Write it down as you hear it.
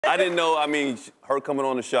I didn't know, I mean, her coming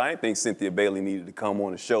on the show, I didn't think Cynthia Bailey needed to come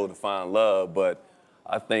on the show to find love, but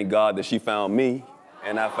I thank God that she found me,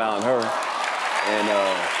 and I found her. And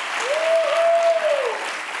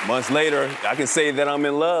months later, I can say that I'm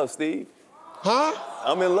in love, Steve. Huh?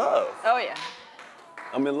 I'm in love. Oh, yeah.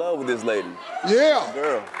 I'm in love with this lady. Yeah.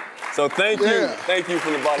 Girl. So thank you. Thank you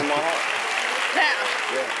from the bottom of my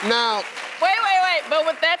heart. Now. Wait. But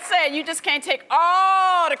with that said, you just can't take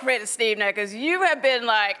all the credit, Steve, now, because you have been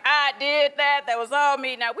like, I did that, that was all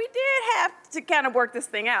me. Now, we did have to kind of work this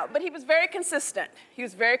thing out, but he was very consistent. He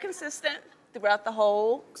was very consistent throughout the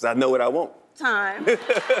whole Because I know what I want. Time. And he just...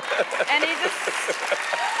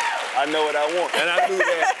 I know what I want. And I knew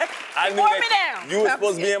that. I knew that you were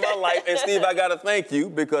supposed to be in my life. And Steve, I gotta thank you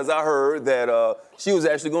because I heard that she was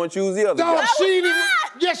actually gonna choose the other guy. No, she didn't.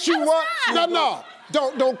 Yes, she was. No.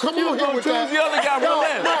 Don't come on here with that. Choose the other guy,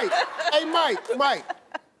 Mike. Hey, Mike.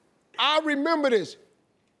 I remember this.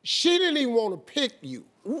 She didn't even want to pick you.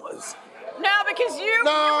 Was? No, because you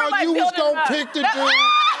were like you was building gonna pick the dude.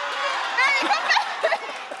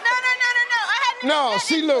 No,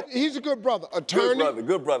 see, look, he's a good brother. Attorney.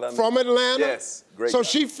 Good brother. From Atlanta. Yes, great So guy.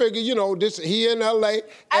 she figured, you know, he in L.A.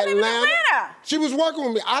 I live in Atlanta. She was working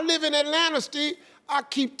with me. I live in Atlanta, Steve. I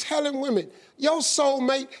keep telling women, your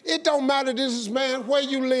soulmate, it don't matter, this is, man, where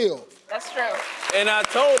you live. That's true. And I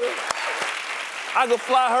told her I could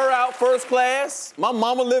fly her out first class. My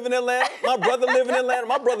mama live in Atlanta. My brother live in Atlanta.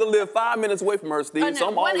 My brother live 5 minutes away from her, Steve. No, so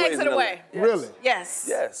I'm always one exit away. Yes. Really? Yes.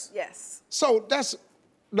 Yes. Yes. So that's,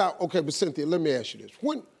 now, okay, but Cynthia, let me ask you this.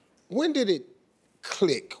 When did it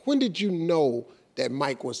click? When did you know that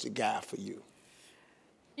Mike was the guy for you?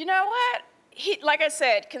 You know what? Like I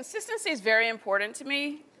said, consistency is very important to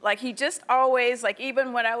me. Like, he just always, like,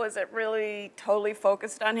 even when I wasn't really totally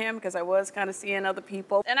focused on him, because I was kind of seeing other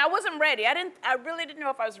people, and I wasn't ready. I really didn't know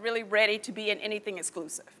if I was really ready to be in anything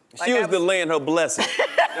exclusive. Like, she was delaying her blessing. Yeah,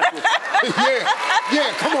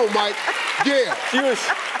 come on, Mike. Yeah. She was...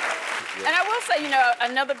 And I will say, you know,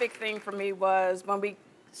 another big thing for me was when we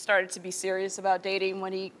started to be serious about dating,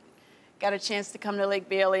 when he got a chance to come to Lake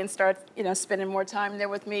Bailey and start, you know, spending more time there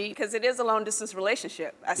with me, because it is a long-distance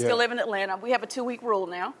relationship. I still live in Atlanta. We have a 2-week rule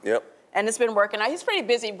now. Yep. And it's been working out. He's pretty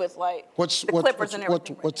busy with, like, the Clippers and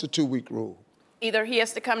everything. What's the 2-week rule? Either he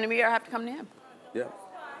has to come to me or I have to come to him. Yeah.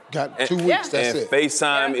 Got 2 weeks, that's it.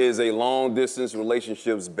 FaceTime is a long-distance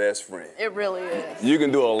relationship's best friend. It really is. You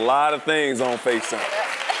can do a lot of things on FaceTime.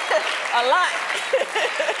 A lot.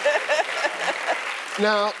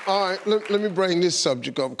 Now, all right, let me bring this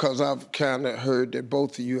subject up because I've kind of heard that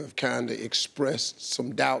both of you have kind of expressed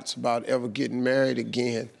some doubts about ever getting married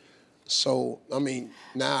again. So, I mean,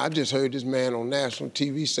 now I just heard this man on national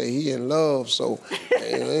TV say he in love, so,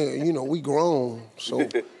 you know, we grown. So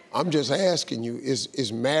I'm just asking you,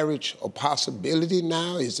 is marriage a possibility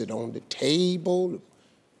now? Is it on the table?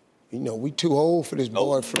 You know, we too old for this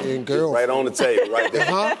boyfriend and girlfriend. Right on the table, right there.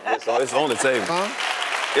 Huh? It's on the table. Huh?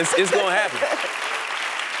 It's gonna happen.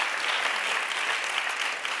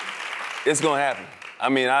 It's gonna happen. I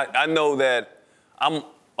mean, I know that I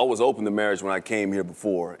was open to marriage when I came here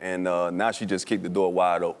before, and now she just kicked the door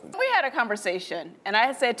wide open. We had a conversation, and I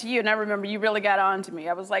had said to you, and I remember you really got on to me.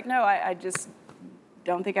 I was like, no, I just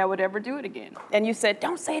don't think I would ever do it again. And you said,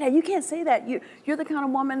 don't say that, you can't say that. You're the kind of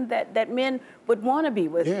woman that men would want to be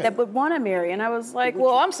with, that would want to marry. And I was like,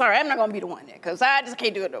 well, I'm sorry, I'm not going to be the one there, because I just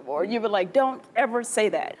can't do it no more. You were like, don't ever say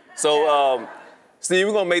that. So, Steve,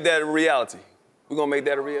 we're going to make that a reality. We're going to make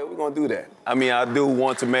that a reality. We're going to do that. I mean, I do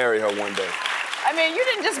want to marry her one day. I mean, you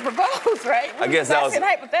didn't just propose, right? I guess that was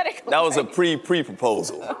hypothetical. That was a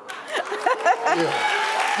pre-proposal.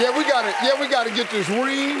 Yeah, we gotta get this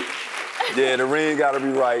ring. Yeah, the ring got to be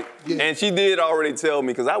right. Yeah. And she did already tell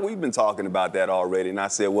me, because we've been talking about that already, and I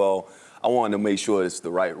said, well, I wanted to make sure it's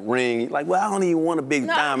the right ring. Like, well, I don't even want a big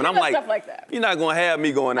diamond. I'm like, stuff like that. You're not going to have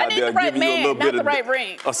me going out there giving you a little bit of... the right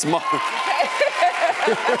ring. A small...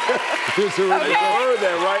 This is really good. Heard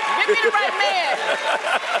that, right? Give me the right man.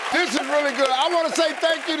 This is really good. I want to say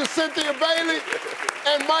thank you to Cynthia Bailey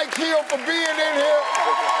and Mike Hill for being in here.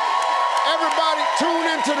 Everybody, tune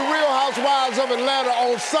into the Real Housewives of Atlanta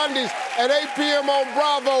on Sundays at 8 p.m. on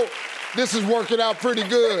Bravo. This is working out pretty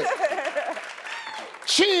good.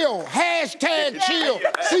 Chill, hashtag chill.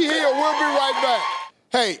 See here, we'll be right back.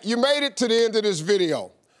 Hey, you made it to the end of this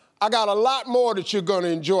video. I got a lot more that you're gonna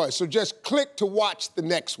enjoy, so just click to watch the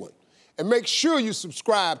next one. And make sure you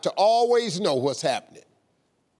subscribe to always know what's happening.